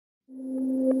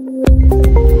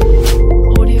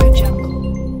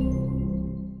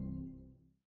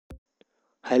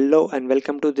and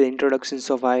welcome to the introductions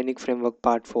of Ionic Framework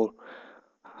Part 4.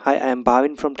 Hi, I am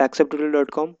Bhavin from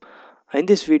taxuptutorial.com. In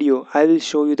this video, I will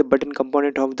show you the button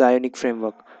component of the Ionic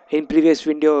Framework. In previous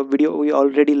video we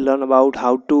already learned about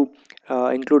how to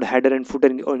include header and footer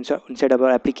inside our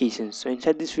applications. So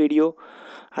inside this video,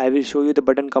 I will show you the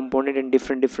button component and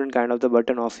different kind of the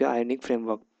button of your Ionic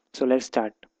Framework. So let's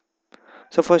start.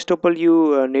 So first of all,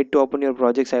 you need to open your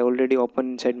projects. I already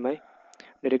opened inside my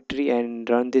directory and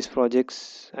run these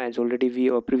projects, as already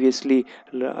we previously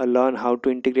learn how to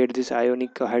integrate this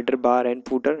Ionic header bar and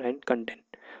footer and content.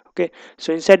 Okay,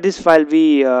 so inside this file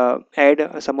we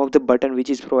add some of the button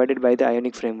which is provided by the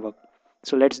Ionic framework.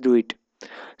 So let's do it.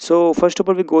 So first of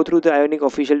all, we go through the Ionic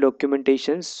official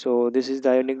documentation. So this is the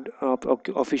Ionic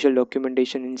official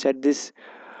documentation. Inside this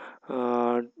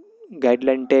uh,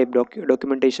 guideline tab,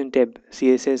 documentation tab,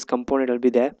 CSS component will be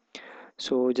there.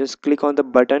 So just click on the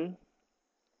button.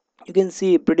 You can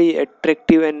see pretty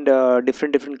attractive and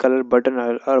different color button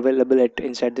are available at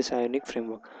inside this Ionic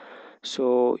framework.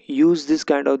 So use this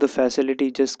kind of the facility.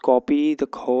 Just copy the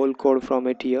whole code from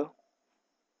it here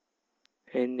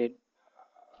and it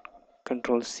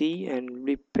control C and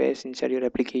be paste inside your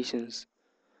applications.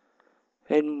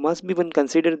 And must be one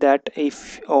consider that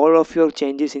if all of your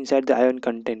changes inside the ion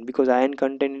content, because ion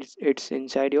content it's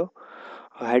inside your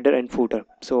header and footer.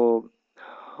 So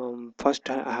first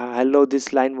hello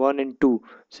this line 1 and 2.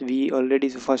 So we already,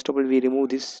 so first of all we remove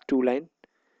this two line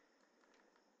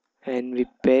and we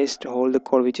paste all the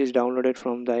code which is downloaded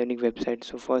from the Ionic website.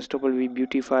 So first of all we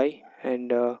beautify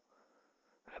and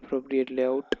appropriate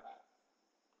layout.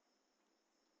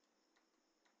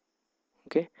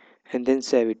 Okay, and then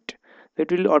save it.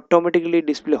 It will automatically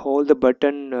display all the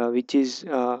button which is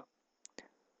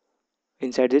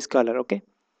inside this color. Okay,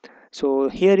 so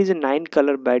here is a 9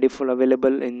 color by default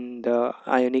available in the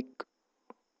Ionic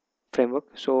framework.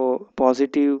 So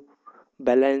positive,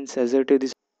 balance, assertive,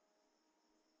 this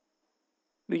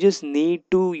we just need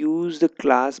to use the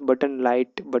class button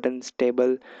light, button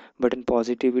stable, button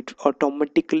positive. It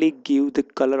automatically give the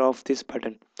color of this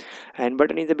button. And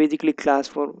button is a basically class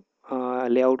for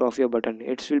layout of your button.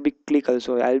 It will be click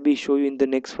also. I'll be show you in the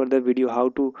next further video how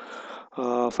to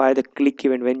fire the click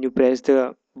event. When you press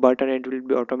the button, it will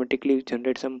be automatically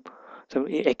generate some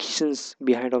actions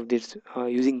behind of this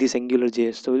using this Angular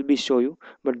JS. So we'll be show you.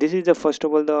 But this is the first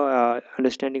of all the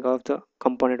understanding of the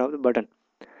component of the button.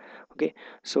 Okay,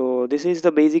 so this is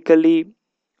the basically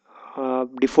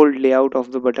default layout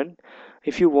of the button.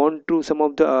 If you want to some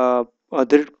of the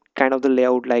other kind of the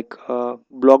layout like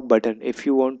block button, if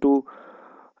you want to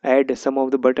add some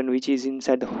of the button which is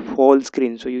inside the whole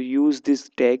screen, so you use this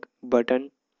tag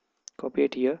button, copy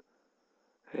it here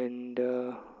and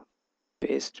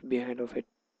paste behind of it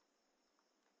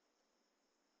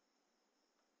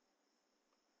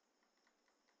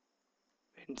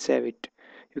and save it.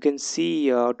 You can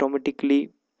see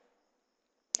automatically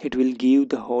it will give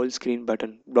the whole screen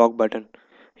button, block button,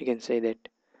 you can say that.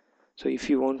 So if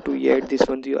you want to add this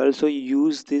one, you also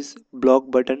use this block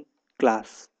button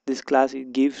class. This class,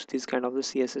 it gives this kind of the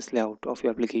CSS layout of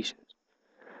your applications.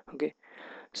 Okay,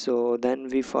 so then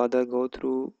we further go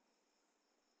through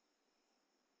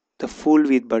the full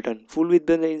width button. Full width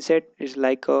button inside is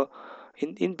like a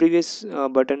in previous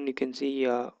button you can see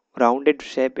rounded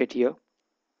shape at here,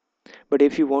 but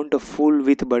if you want a full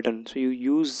width button, so you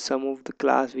use some of the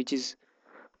class which is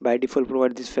by default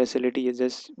provide this facility is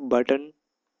just button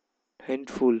and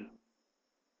full.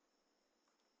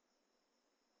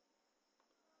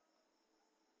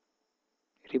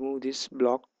 Remove this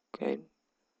block and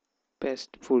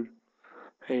paste full,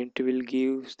 and it will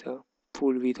give the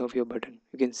full width of your button.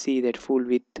 You can see that full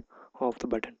width of the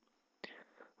button.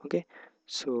 Okay,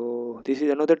 so this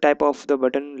is another type of the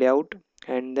button layout.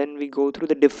 And then we go through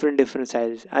the different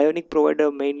sizes. Ionic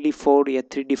provider mainly for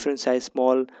three different size: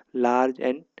 small, large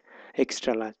and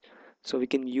extra large. So we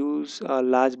can use a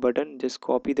large button, just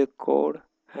copy the code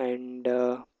and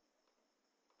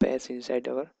paste inside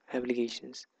our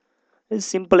applications. It's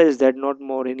simple as that, not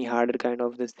more any harder kind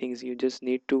of these things. You just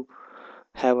need to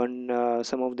have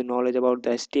some of the knowledge about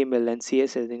the HTML and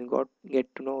CSS, then you got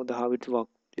get to know the how it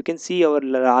works. You can see our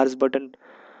large button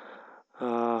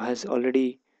has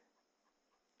already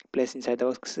placed inside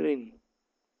our screen.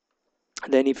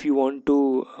 Then if you want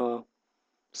to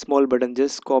small button,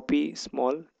 just copy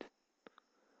small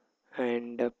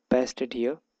and paste it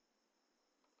here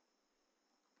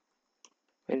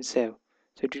and save.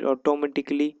 So it will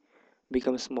automatically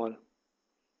become small.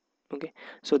 Okay,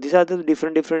 so these are the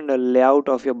different layout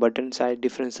of your button size,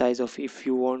 different size of. If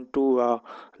you want to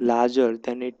larger,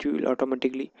 then it will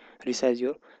automatically resize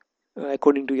your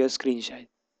according to your screen size.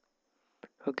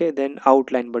 Okay, then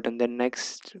outline button, then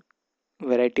next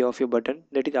variety of your button,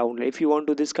 that is outline. If you want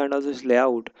to this kind of this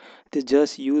layout, this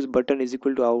just use button is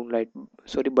equal to outline,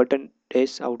 sorry, button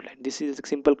dash outline. This is a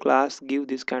simple class give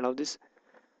this kind of this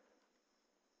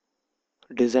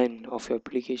design of your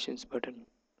applications button.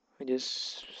 I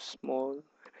just small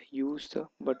use the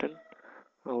button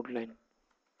outline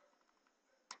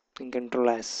and control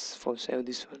S for save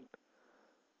this one.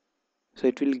 So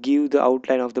it will give the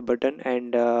outline of the button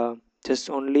and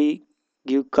just only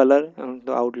give color on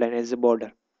the outline as a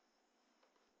border.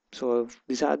 So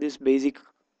these are this basic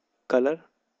color.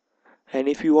 And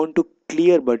if you want to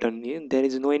clear button, yeah, there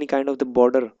is no any kind of the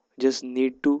border, just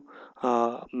need to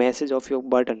message of your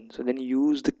button, so then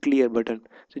use the clear button.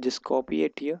 So just copy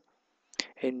it here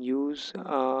and use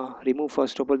remove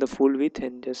first of all the full width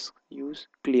and just use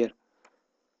clear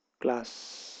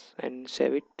class and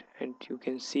save it, and you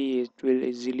can see it will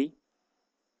easily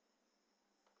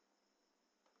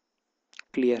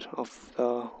clear of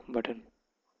the button.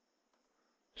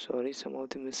 Sorry, some of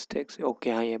the mistakes.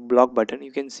 Okay, I have block button,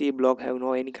 you can see block have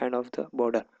no any kind of the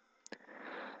border.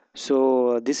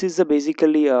 So this is the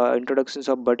basically introductions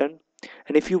of button.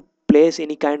 And if you place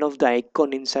any kind of the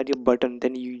icon inside your button,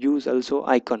 then you use also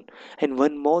icon. And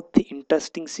one more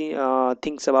interesting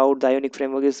things about the Ionic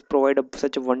framework is provide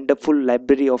such a wonderful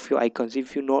library of your icons.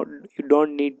 If you not, you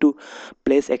don't need to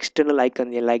place external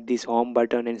icon, yeah, like this home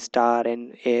button and star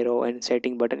and arrow and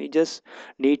setting button. You just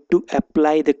need to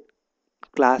apply the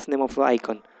class name of the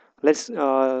icon. Let's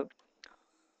move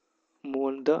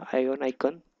on the Ion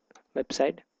icon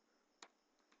website,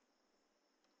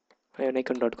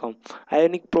 ionicon.com.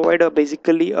 Ionic provide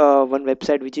basically one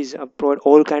website which is provide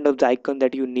all kind of the icon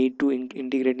that you need to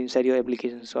integrate inside your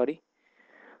application. Sorry,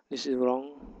 this is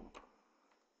wrong.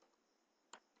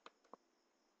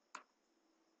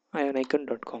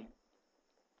 Ionicon.com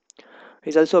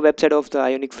is also a website of the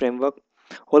Ionic framework.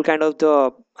 All kind of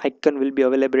the icon will be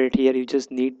available at here. You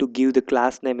just need to give the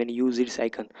class name and use its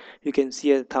icon. You can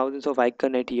see thousands of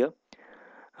icon at here.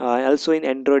 Also in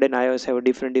Android and iOS have a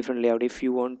different layout. If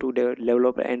you want to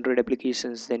develop Android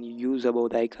applications, then you use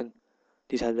about the icon.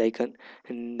 This has the icon,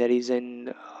 and there is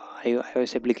an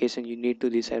iOS application you need to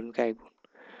this icon.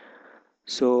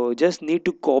 So just need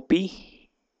to copy.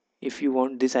 If you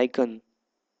want this icon,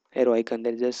 arrow icon,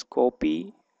 then just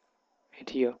copy it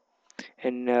here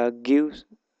and give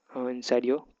inside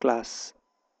your class,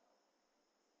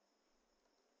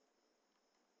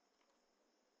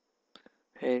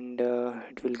 and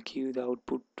it will give the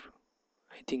output.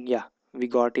 I think, yeah, we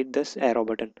got it, this arrow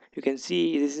button. You can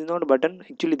see this is not a button,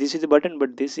 actually this is a button,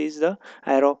 but this is the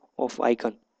arrow of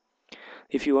icon.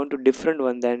 If you want to different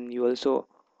one, then you also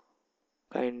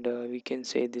kind we can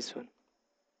say this one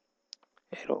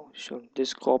arrow. So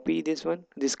just copy this one,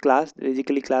 this class,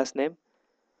 basically class name,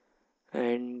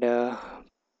 and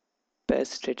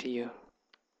paste it here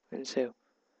and save,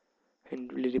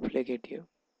 and will replicate here.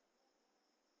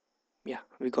 Yeah,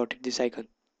 we got it, this icon.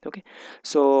 Okay,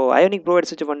 so Ionic provides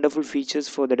such a wonderful features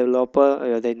for the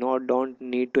developer. They not don't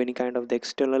need to any kind of the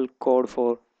external code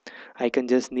for icon,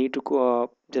 just need to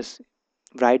just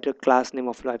write a class name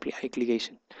of the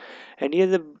application. And here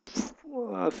the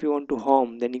if you want to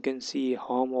home, then you can see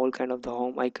home, all kind of the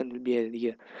home icon will be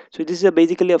here. So this is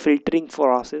basically a filtering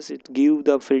process. It give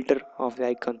the filter of the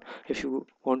icon. If you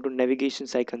want to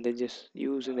navigations icon, then just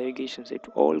use the navigations. It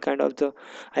all kind of the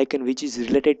icon which is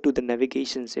related to the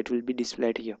navigations, it will be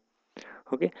displayed here.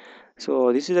 Okay,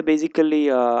 so this is a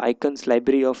basically icons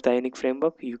library of the Ionic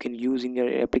framework you can use in your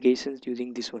applications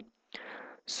using this one.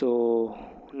 So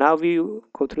now we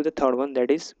go through the third one,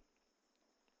 that is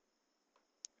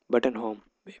button home.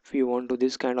 If you want to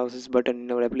this kind of this button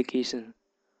in our application,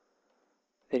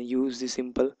 then use the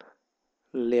simple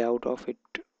layout of it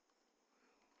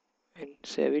and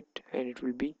save it, and it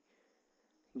will be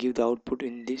give the output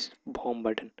in this home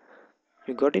button.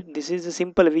 You got it, this is the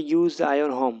simple. We use the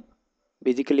ion home,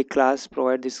 basically class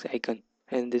provide this icon,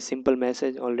 and the simple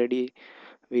message already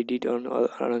we did on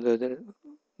another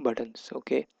buttons.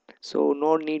 Okay, so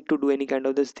no need to do any kind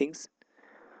of these things.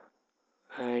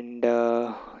 And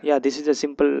yeah, this is a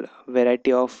simple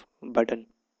variety of button.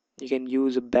 You can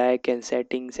use back and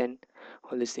settings and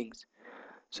all these things.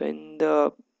 So in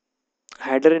the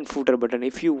header and footer button,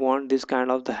 if you want this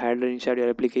kind of the header inside your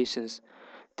applications,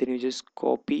 then you just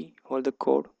copy all the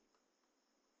code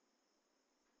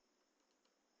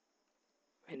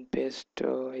and paste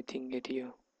I think it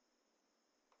here.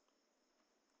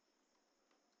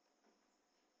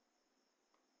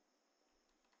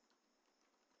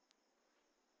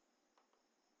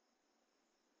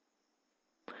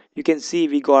 You can see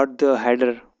we got the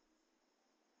header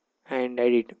and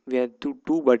edit. We have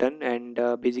two button, and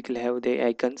basically have the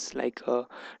icons like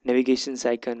navigations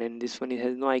icon, and this one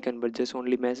has no icon but just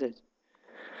only message.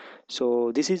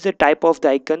 So this is the type of the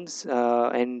icons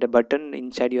and the button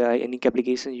inside your any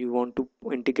application you want to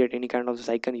integrate any kind of this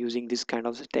icon using this kind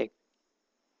of the tag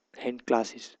and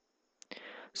classes.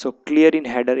 So clear in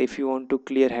header, if you want to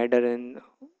clear header, and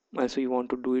also you want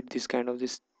to do it this kind of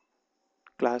this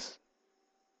class.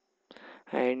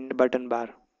 And button bar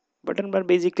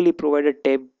basically provide a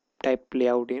tab type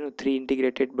layout, three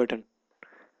integrated button.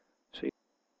 So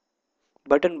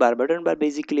button bar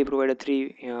basically provide a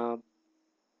three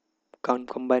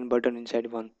combined button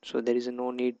inside one, so there is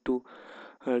no need to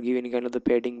give any kind of the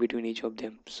padding between each of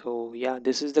them. So yeah,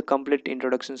 this is the complete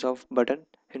introductions of button,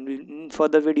 and in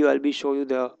further video I'll be show you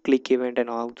the click event and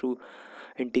how to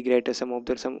integrate some of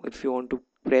the some if you want to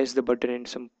press the button and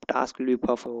some task will be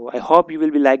performed. So I hope you will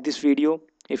be like this video.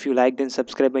 If you like, then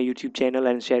subscribe my YouTube channel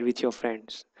and share with your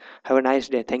friends. Have a nice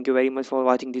day. Thank you very much for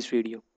watching this video.